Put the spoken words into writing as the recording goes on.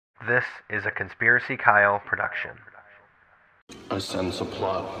This is a Conspiracy Kyle production. I sense a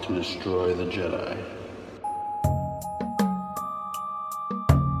plot to destroy the Jedi.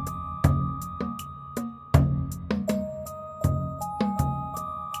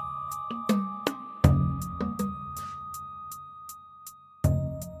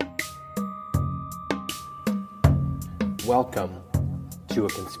 Welcome to A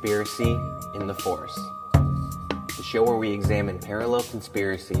Conspiracy in the Force, the show where we examine parallel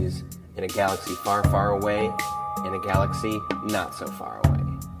conspiracies in a galaxy far, far away and a galaxy not so far away.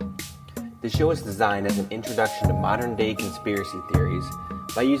 The show is designed as an introduction to modern-day conspiracy theories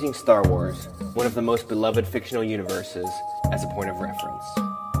by using Star Wars, one of the most beloved fictional universes, as a point of reference.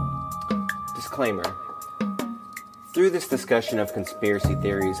 Disclaimer. Through this discussion of conspiracy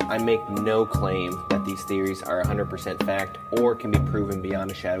theories, I make no claim that these theories are 100% fact or can be proven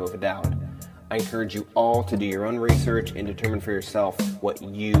beyond a shadow of a doubt. I encourage you all to do your own research and determine for yourself what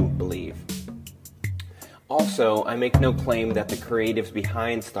you believe. Also, I make no claim that the creatives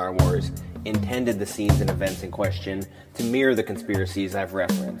behind Star Wars intended the scenes and events in question to mirror the conspiracies I've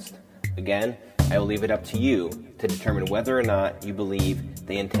referenced. Again, I will leave it up to you to determine whether or not you believe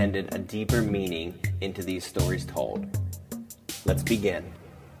they intended a deeper meaning into these stories told. Let's begin.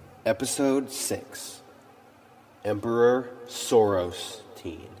 Episode 6. Emperor Soros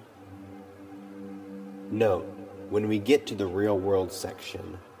Teen. Note, when we get to the real world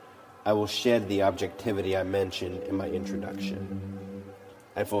section, I will shed the objectivity I mentioned in my introduction.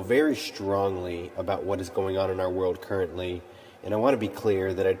 I feel very strongly about what is going on in our world currently, and I want to be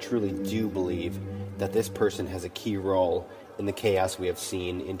clear that I truly do believe that this person has a key role in the chaos we have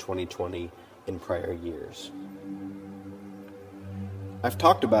seen in 2020 and prior years. I've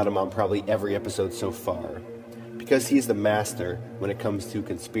talked about him on probably every episode so far, because he is the master when it comes to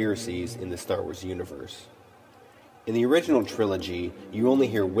conspiracies in the Star Wars universe. In the original trilogy, you only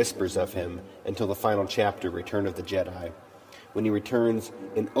hear whispers of him until the final chapter, Return of the Jedi, when he returns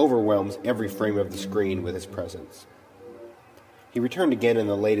and overwhelms every frame of the screen with his presence. He returned again in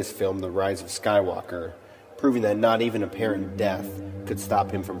the latest film, The Rise of Skywalker, proving that not even apparent death could stop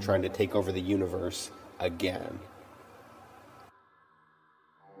him from trying to take over the universe again.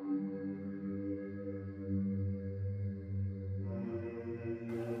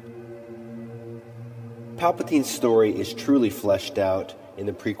 Palpatine's story is truly fleshed out in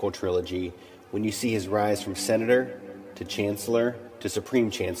the prequel trilogy when you see his rise from Senator to Chancellor to Supreme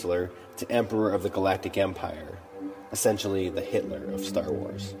Chancellor to Emperor of the Galactic Empire, essentially the Hitler of Star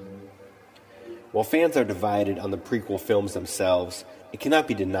Wars. While fans are divided on the prequel films themselves, it cannot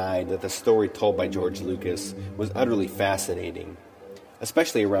be denied that the story told by George Lucas was utterly fascinating,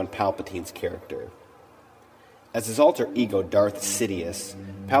 especially around Palpatine's character. As his alter ego Darth Sidious,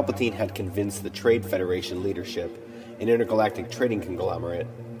 Palpatine had convinced the Trade Federation leadership, an intergalactic trading conglomerate,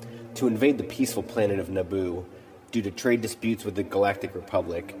 to invade the peaceful planet of Naboo due to trade disputes with the Galactic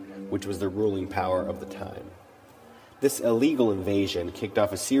Republic, which was the ruling power of the time. This illegal invasion kicked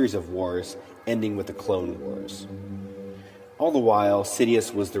off a series of wars, ending with the Clone Wars. All the while,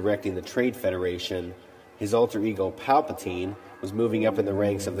 Sidious was directing the Trade Federation, his alter ego Palpatine was moving up in the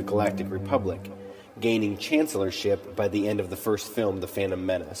ranks of the Galactic Republic, gaining chancellorship by the end of the first film, The Phantom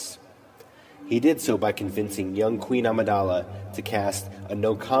Menace. He did so by convincing young Queen Amidala to cast a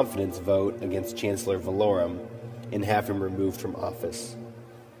no-confidence vote against Chancellor Valorum and have him removed from office.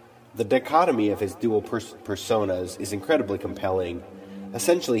 The dichotomy of his dual personas is incredibly compelling.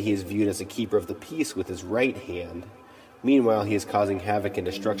 Essentially, he is viewed as a keeper of the peace with his right hand. Meanwhile, he is causing havoc and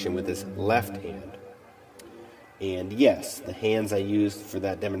destruction with his left hand. And yes, the hands I used for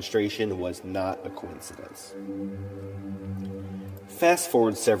that demonstration was not a coincidence. Fast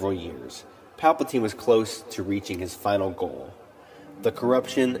forward several years, Palpatine was close to reaching his final goal, the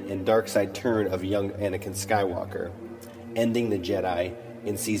corruption and dark side turn of young Anakin Skywalker, ending the Jedi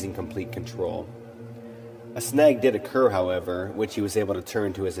and seizing complete control. A snag did occur, however, which he was able to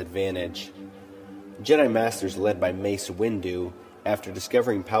turn to his advantage. Jedi Masters led by Mace Windu, after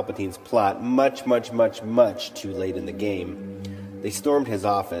discovering Palpatine's plot much too late in the game, they stormed his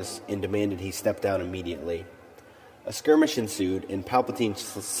office and demanded he step down immediately. A skirmish ensued, and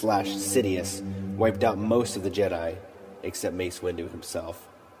Palpatine/Sidious wiped out most of the Jedi, except Mace Windu himself.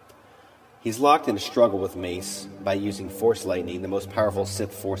 He's locked in a struggle with Mace by using Force Lightning, the most powerful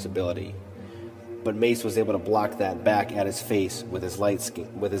Sith Force ability. But Mace was able to block that back at his face with his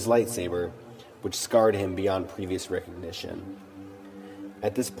lightsaber, which scarred him beyond previous recognition.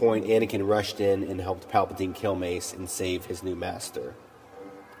 At this point, Anakin rushed in and helped Palpatine kill Mace and save his new master.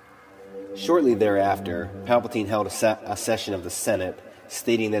 Shortly thereafter, Palpatine held a session of the Senate,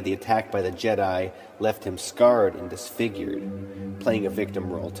 stating that the attack by the Jedi left him scarred and disfigured, playing a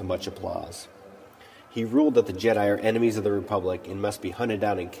victim role to much applause. He ruled that the Jedi are enemies of the Republic and must be hunted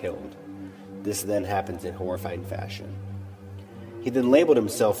down and killed. This then happens in horrifying fashion. He then labeled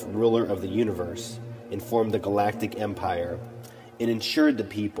himself ruler of the universe and formed the Galactic Empire and ensured the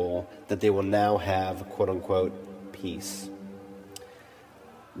people that they will now have, quote-unquote, peace.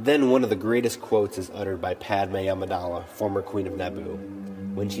 Then one of the greatest quotes is uttered by Padme Amidala, former Queen of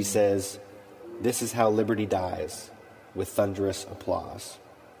Naboo, when she says, "This is how liberty dies, with thunderous applause."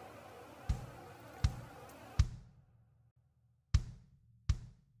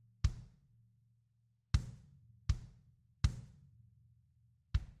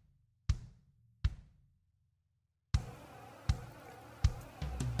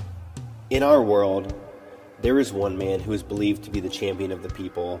 In our world, there is one man who is believed to be the champion of the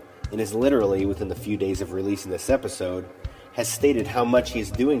people, and is literally, within the few days of releasing this episode, has stated how much he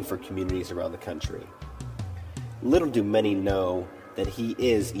is doing for communities around the country. Little do many know that he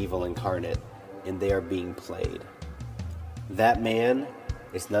is evil incarnate, and they are being played. That man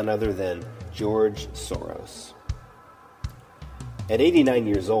is none other than George Soros. At 89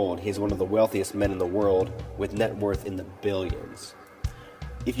 years old, he is one of the wealthiest men in the world, with net worth in the billions.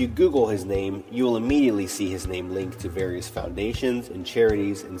 If you Google his name, you will immediately see his name linked to various foundations and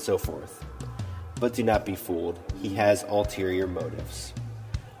charities and so forth. But do not be fooled, he has ulterior motives.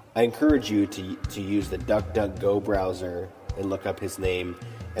 I encourage you to use the DuckDuckGo browser and look up his name,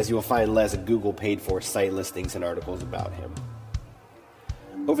 as you will find less Google paid-for site listings and articles about him.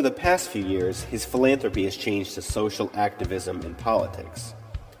 Over the past few years, his philanthropy has changed to social activism and politics.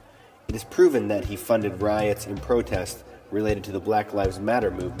 It is proven that he funded riots and protests related to the Black Lives Matter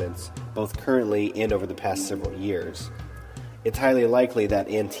movements, both currently and over the past several years. It's highly likely that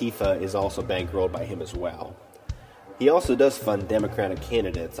Antifa is also bankrolled by him as well. He also does fund Democratic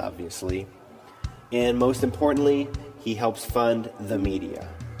candidates, obviously. And most importantly, he helps fund the media.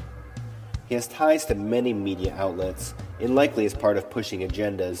 He has ties to many media outlets, and likely is part of pushing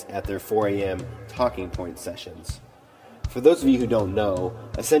agendas at their 4 a.m. talking point sessions. For those of you who don't know,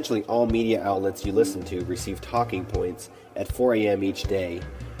 essentially all media outlets you listen to receive talking points at 4 a.m. each day,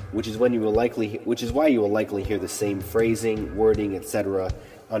 which is why you will likely hear the same phrasing, wording, etc.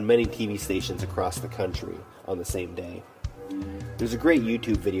 on many TV stations across the country on the same day. There's a great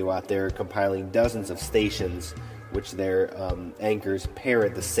YouTube video out there compiling dozens of stations which their anchors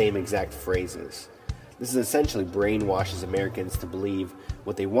parrot the same exact phrases. This essentially brainwashes Americans to believe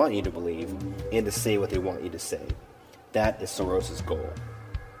what they want you to believe and to say what they want you to say. That is Soros' goal.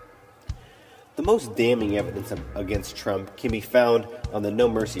 The most damning evidence against Trump can be found on the No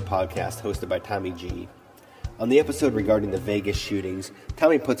Mercy podcast hosted by Tommy G. On the episode regarding the Vegas shootings,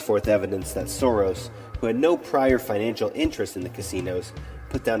 Tommy puts forth evidence that Soros, who had no prior financial interest in the casinos,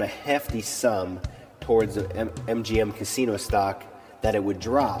 put down a hefty sum towards the MGM casino stock that it would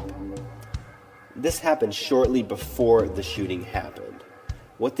drop. This happened shortly before the shooting happened.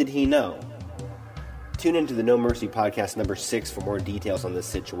 What did he know? Tune into the No Mercy podcast number 6 for more details on this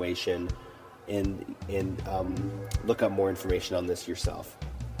situation and look up more information on this yourself.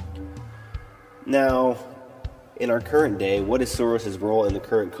 Now, in our current day, what is Soros' role in the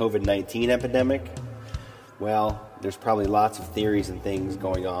current COVID-19 epidemic? Well, there's probably lots of theories and things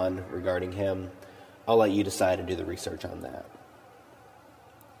going on regarding him. I'll let you decide and do the research on that.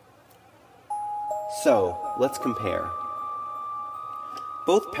 So, let's compare.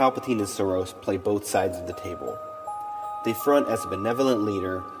 Both Palpatine and Soros play both sides of the table. They front as a benevolent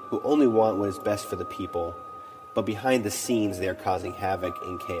leader who only want what is best for the people, but behind the scenes they are causing havoc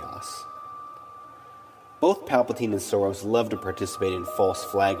and chaos. Both Palpatine and Soros love to participate in false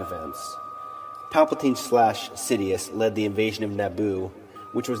flag events. Palpatine/Sidious led the invasion of Naboo,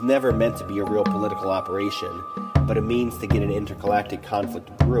 which was never meant to be a real political operation, but a means to get an intergalactic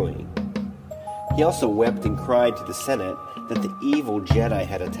conflict brewing. He also wept and cried to the Senate that the evil Jedi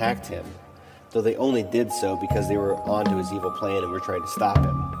had attacked him, though they only did so because they were onto his evil plan and were trying to stop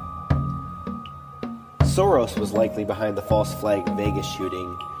him. Soros was likely behind the false flag Vegas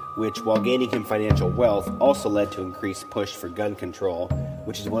shooting, which, while gaining him financial wealth, also led to increased push for gun control,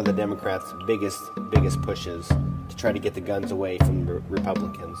 which is one of the Democrats' biggest pushes to try to get the guns away from the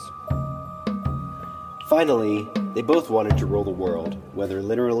Republicans. Finally, they both wanted to rule the world, whether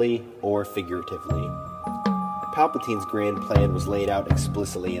literally or figuratively. Palpatine's grand plan was laid out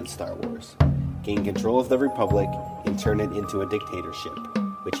explicitly in Star Wars: gain control of the Republic and turn it into a dictatorship,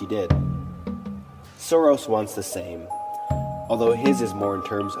 which he did. Soros wants the same, although his is more in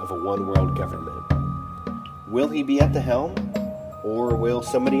terms of a one-world government. Will he be at the helm, or will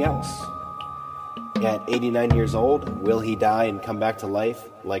somebody else? At 89 years old, will he die and come back to life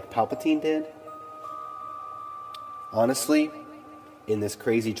like Palpatine did? Honestly, in this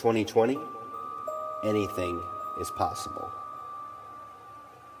crazy 2020, anything is possible.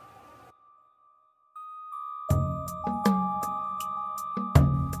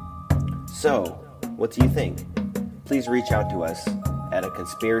 So, what do you think? Please reach out to us at A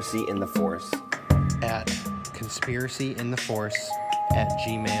Conspiracy in the Force. At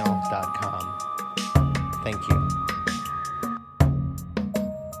conspiracyintheforce@gmail.com. Thank you.